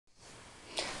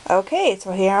Okay,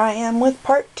 so here I am with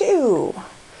part 2.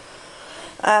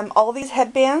 All these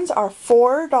headbands are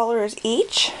 $4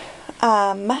 each,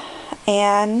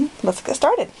 and let's get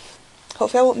started.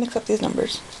 Hopefully I won't mix up these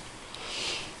numbers.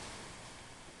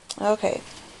 Okay,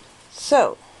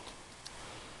 so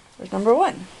there's number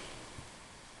 1.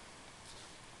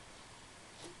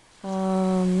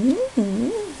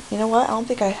 You know what? I don't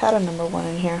think I had a number 1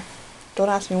 in here. Don't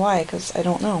ask me why, because I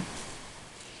don't know.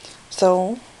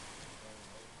 So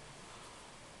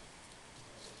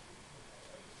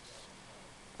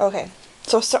okay,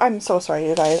 so I'm so sorry,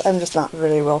 you guys. I'm just not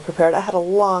really well prepared. I had a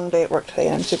long day at work today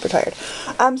and I'm super tired.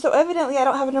 So evidently I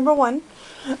don't have a number 1.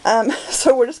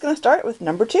 So we're just going to start with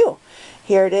number 2.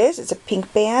 Here it is. It's a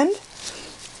pink band,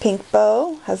 pink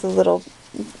bow, has a little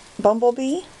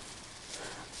bumblebee,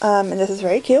 and this is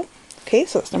very cute. Okay,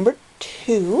 so it's number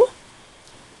 2.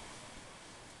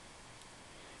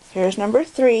 Here's number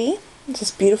 3. It's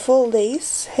this beautiful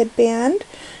lace headband.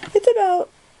 It's about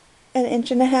an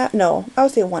inch and a half. No, I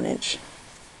would say 1 inch.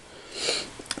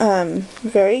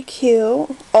 Very cute.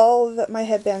 All of my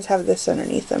headbands have this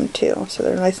underneath them too, so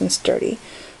they're nice and sturdy.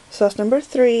 So that's number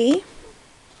 3.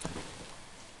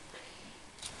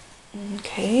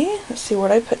 Okay, let's see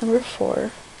where I put number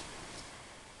 4.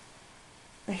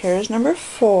 Here's number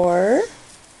 4.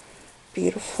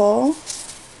 Beautiful.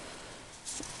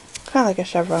 Kind of like a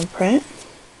chevron print.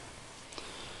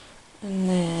 And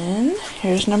then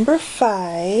here's number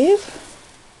 5.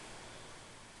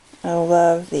 I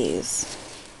love these.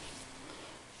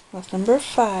 That's number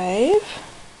 5.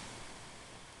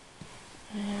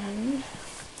 And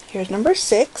here's number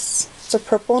 6. It's a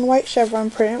purple and white chevron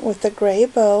print with a gray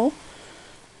bow.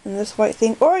 And this white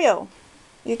thing. Oreo!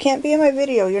 You can't be in my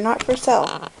video. You're not for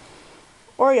sale.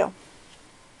 Oreo.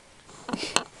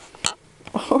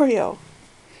 Oreo.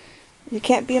 You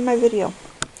can't be in my video.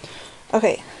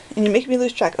 Okay. And you make me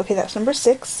lose track. Okay, that's number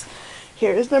 6.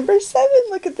 Here's number 7.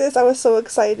 Look at this. I was so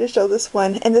excited to show this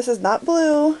one. And this is not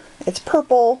blue. It's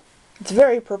purple. It's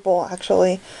very purple,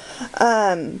 actually.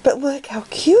 But look how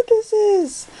cute this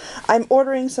is. I'm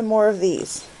ordering some more of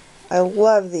these. I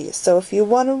love these. So if you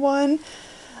wanted one,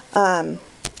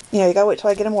 you know, you gotta wait till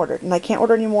I get them ordered. And I can't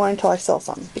order any more until I sell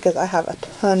some, because I have a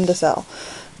ton to sell.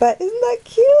 But isn't that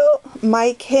cute?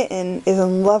 My kitten is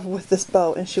in love with this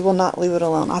bow and she will not leave it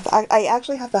alone. I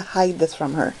actually have to hide this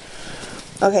from her.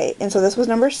 Okay, and so this was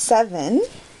number 7.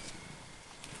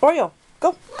 Oreo,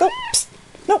 go, go. Psst.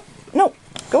 No, no,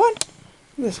 go on.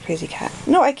 This crazy cat.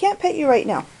 No, I can't pet you right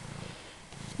now.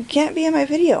 You can't be in my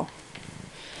video.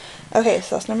 Okay,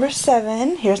 so that's number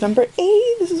 7. Here's number 8.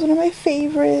 This is one of my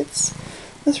favorites.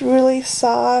 This really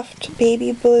soft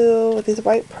baby blue with these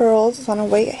white pearls. It's on a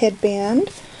white headband.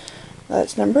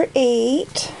 That's number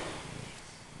 8.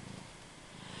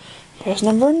 Here's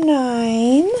number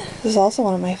 9. This is also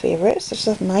one of my favorites. It's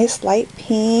just a nice light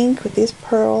pink with these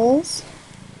pearls.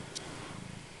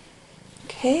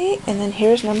 Okay, and then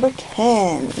here's number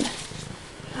 10.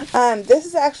 This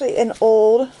is actually an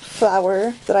old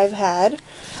flower that I've had.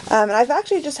 And I've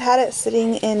actually just had it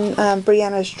sitting in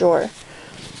Brianna's drawer.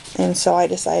 And so I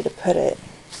decided to put it,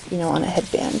 you know, on a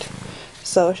headband.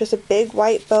 So it's just a big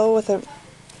white bow with a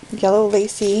yellow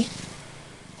lacy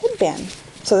headband.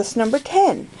 So this is number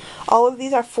 10. All of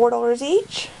these are $4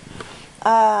 each.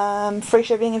 Free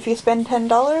shipping if you spend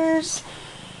 $10.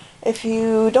 If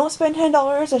you don't spend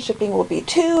 $10, then shipping will be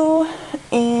 $2.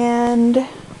 And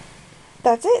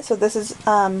that's it. So this is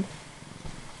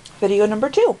video number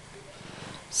 2.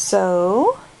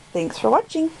 So thanks for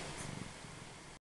watching.